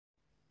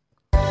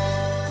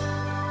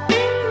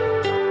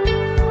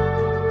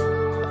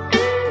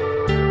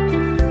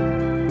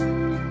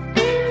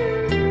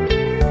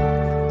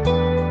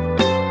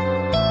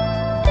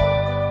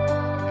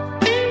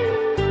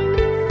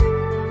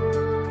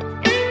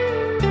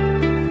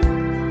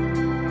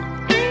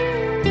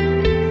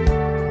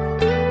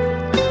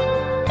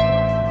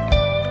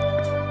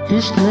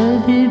It's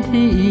late in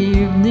the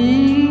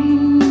evening.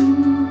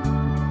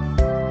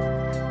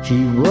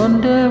 She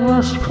wondered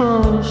what's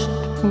closed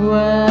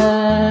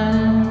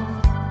when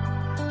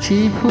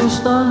she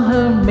puts on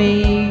her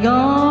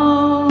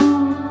makeup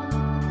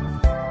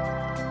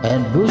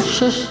and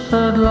brushes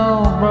her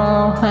long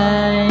brown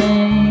hair.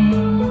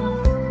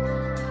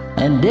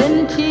 And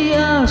then she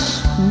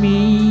asks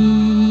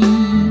me,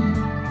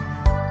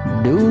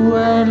 do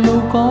I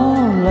look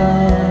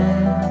alright?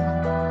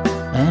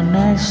 And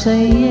I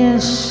say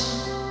yes,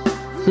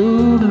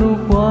 you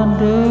look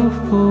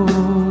wonderful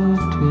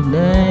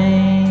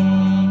today.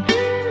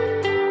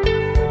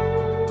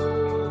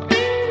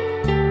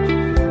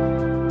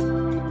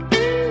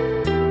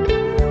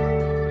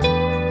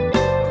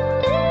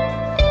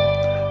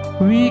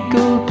 We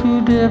go to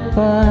the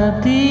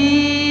party,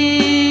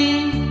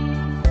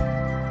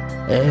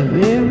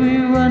 and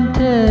everyone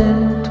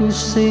tend to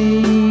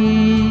see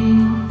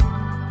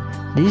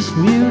this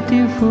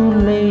beautiful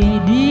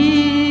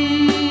lady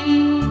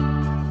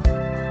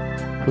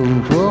who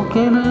walk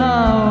in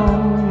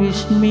love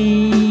with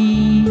me.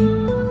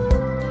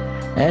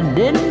 And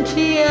then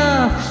she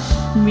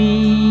asks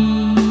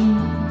me,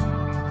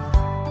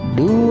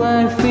 do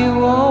I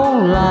feel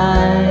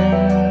alright?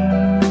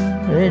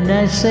 And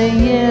I say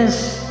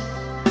yes,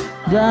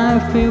 I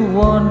feel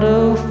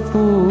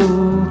wonderful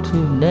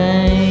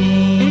today.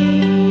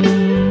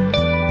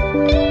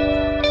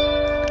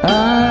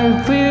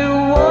 I feel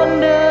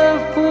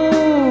wonderful,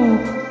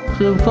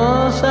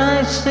 suppose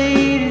I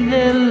see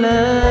the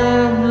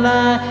love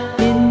light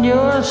in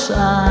your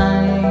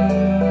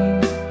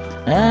eyes.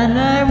 And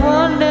I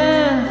wonder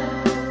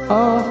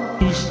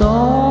of it's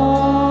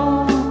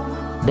all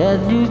that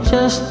you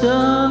just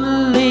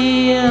don't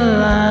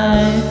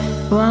realize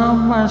how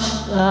much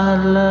I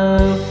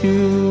love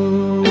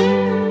you.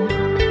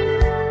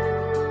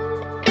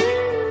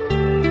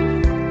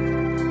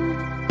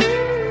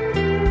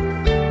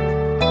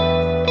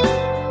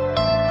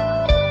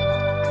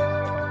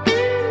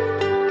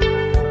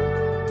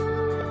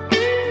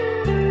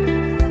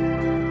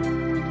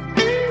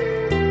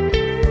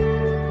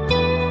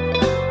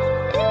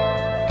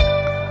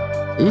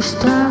 It's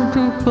time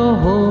to go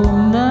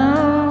home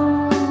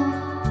now.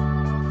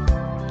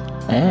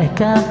 I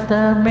got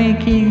the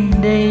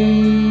making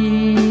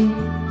day,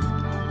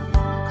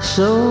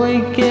 so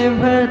I gave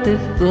her the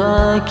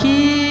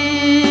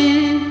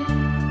key,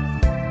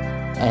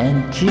 and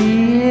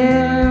she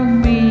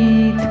helped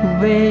me to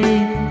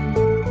wait.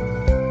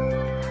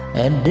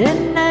 And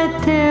then I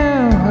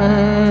tell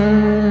her,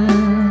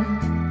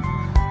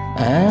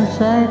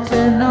 as I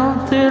turn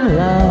off the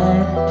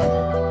light,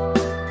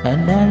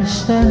 and I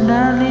said,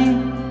 darling,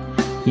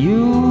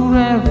 you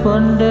are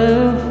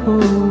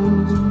wonderful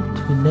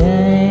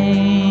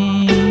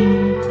today.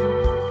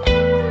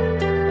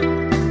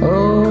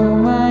 Oh,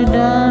 my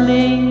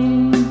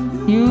darling,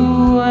 you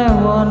are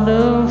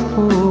wonderful.